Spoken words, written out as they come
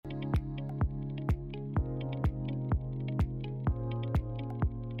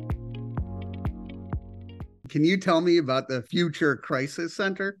Can you tell me about the Future Crisis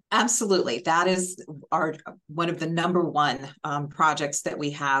Center? Absolutely. That is our one of the number one projects that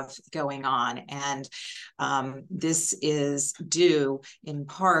we have going on. And this is due in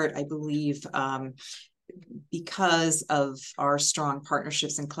part, I believe, because of our strong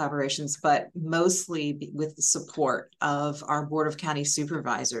partnerships and collaborations, but mostly with the support of our Board of County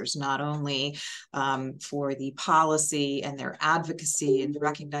Supervisors, not only for the policy and their advocacy and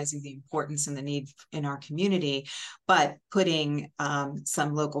recognizing the importance and the need in our community, but putting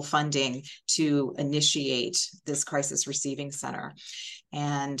some local funding to initiate this crisis receiving center.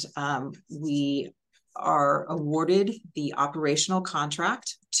 And we are awarded the operational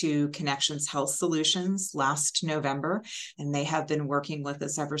contract to Connections Health Solutions last November, and they have been working with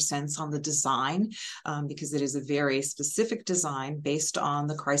us ever since on the design, because it is a very specific design based on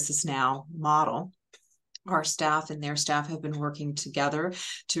the Crisis Now model. Our staff and their staff have been working together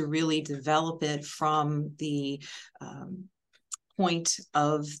to really develop it from the point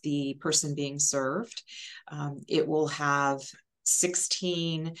of the person being served. It will have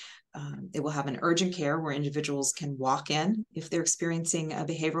 16 it will have an urgent care where individuals can walk in if they're experiencing a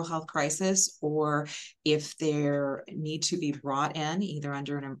behavioral health crisis, or if they need to be brought in either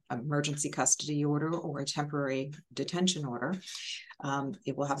under an emergency custody order or a temporary detention order.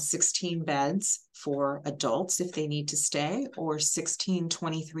 It will have 16 beds for adults if they need to stay, or 16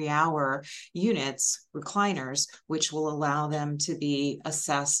 23-hour units, recliners, which will allow them to be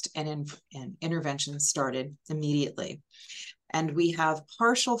assessed and intervention started immediately. And we have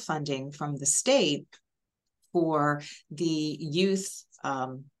partial funding from the state for the youth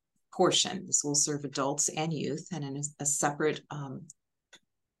portion. This will serve adults and youth and in a separate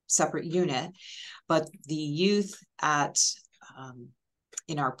unit. But the youth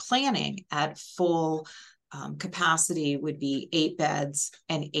in our planning at full capacity would be 8 beds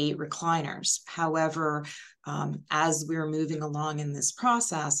and 8 recliners. However, as we're moving along in this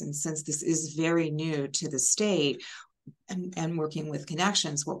process, and since this is very new to the state, and working with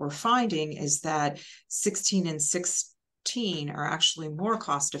Connections, what we're finding is that 16 and 16 are actually more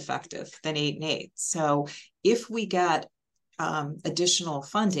cost effective than 8 and 8. So if we get additional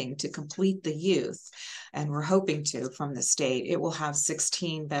funding to complete the youth, and we're hoping to from the state, it will have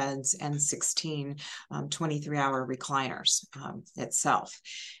 16 beds and 16 23-hour recliners itself.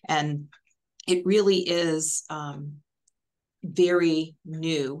 And it really is very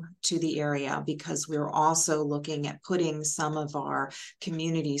new to the area, because we're also looking at putting some of our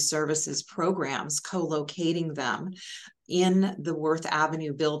community services programs, co-locating them in the Worth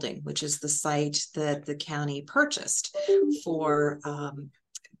Avenue building, which is the site that the county purchased for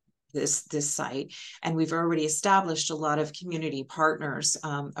this site. And we've already established a lot of community partners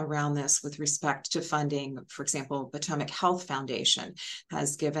around this with respect to funding. For example, Potomac Health Foundation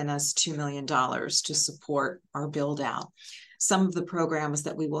has given us $2 million to support our build out. Some of the programs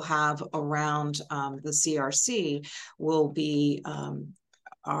that we will have around the CRC will be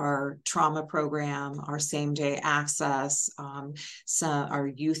our trauma program, our same-day access, our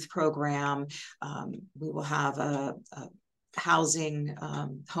youth program. We will have a housing,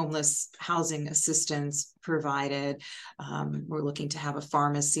 homeless housing assistance provided. We're looking to have a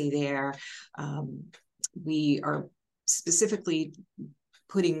pharmacy there. We are specifically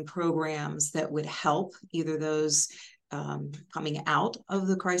putting programs that would help either those coming out of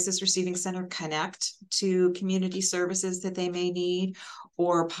the crisis receiving center connect to community services that they may need,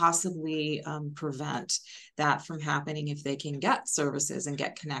 or possibly prevent that from happening if they can get services and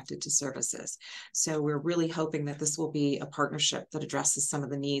get connected to services. So we're really hoping that this will be a partnership that addresses some of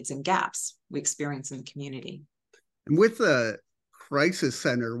the needs and gaps we experience in the community. And with the crisis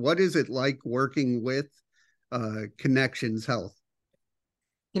center, what is it like working with Connections Health?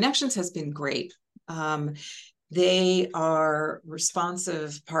 Connections has been great. They are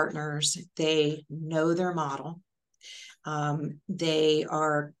responsive partners. They know their model. They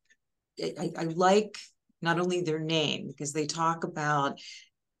are, I like not only their name, because they talk about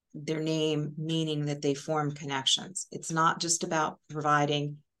their name meaning that they form connections. It's not just about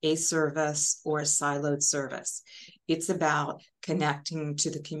providing a service or a siloed service. It's about connecting to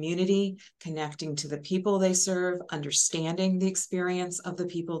the community, connecting to the people they serve, understanding the experience of the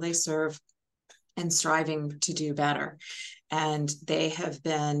people they serve, and striving to do better. And they have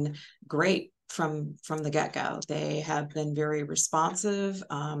been great from the get-go. They have been very responsive,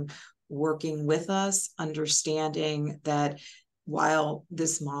 working with us, understanding that while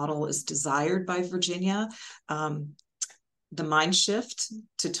this model is desired by Virginia, the mind shift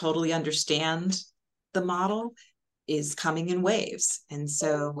to totally understand the model is coming in waves. And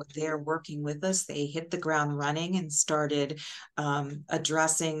so they're working with us. They hit the ground running and started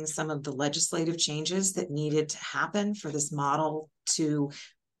addressing some of the legislative changes that needed to happen for this model to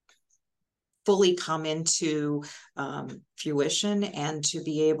fully come into fruition and to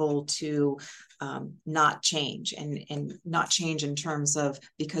be able to not change and not change in terms of,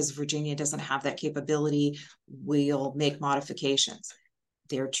 because Virginia doesn't have that capability, we'll make modifications.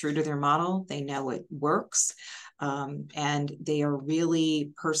 They're true to their model. They know it works. And they are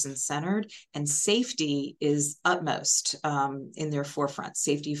really person-centered, and safety is utmost in their forefront.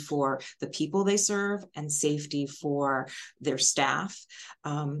 Safety for the people they serve and safety for their staff.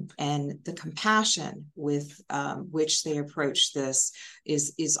 And the compassion with which they approach this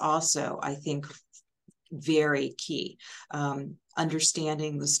is also, I think, very key.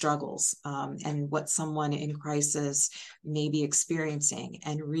 Understanding the struggles and what someone in crisis may be experiencing,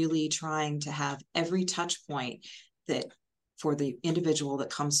 and really trying to have every touch point that for the individual that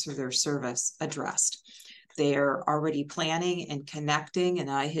comes through their service addressed. They're already planning and connecting, and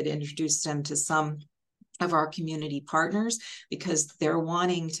I had introduced them to some of our community partners because they're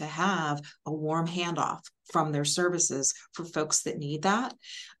wanting to have a warm handoff from their services for folks that need that,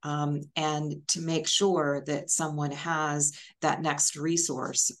 and to make sure that someone has that next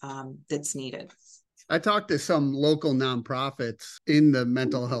resource that's needed. I talked to some local nonprofits in the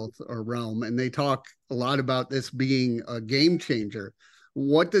mental health realm, and they talk a lot about this being a game changer.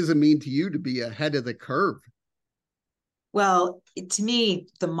 What does it mean to you to be ahead of the curve? Well, to me,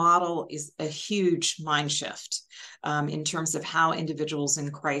 the model is a huge mind shift in terms of how individuals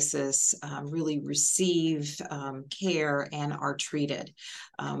in crisis really receive care and are treated.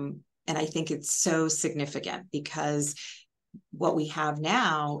 And I think it's so significant because what we have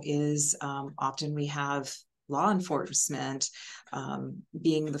now is often we have law enforcement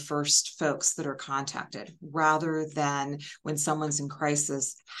being the first folks that are contacted, rather than when someone's in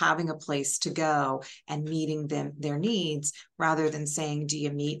crisis, having a place to go and meeting their needs, rather than saying, do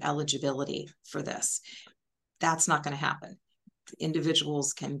you meet eligibility for this? That's not going to happen.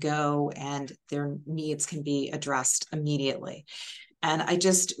 Individuals can go and their needs can be addressed immediately. And I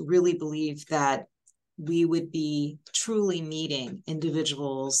just really believe that we would be truly meeting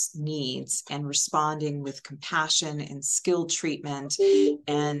individuals' needs and responding with compassion and skilled treatment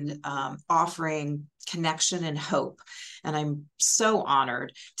and offering connection and hope. And I'm so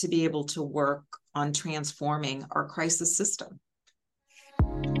honored to be able to work on transforming our crisis system.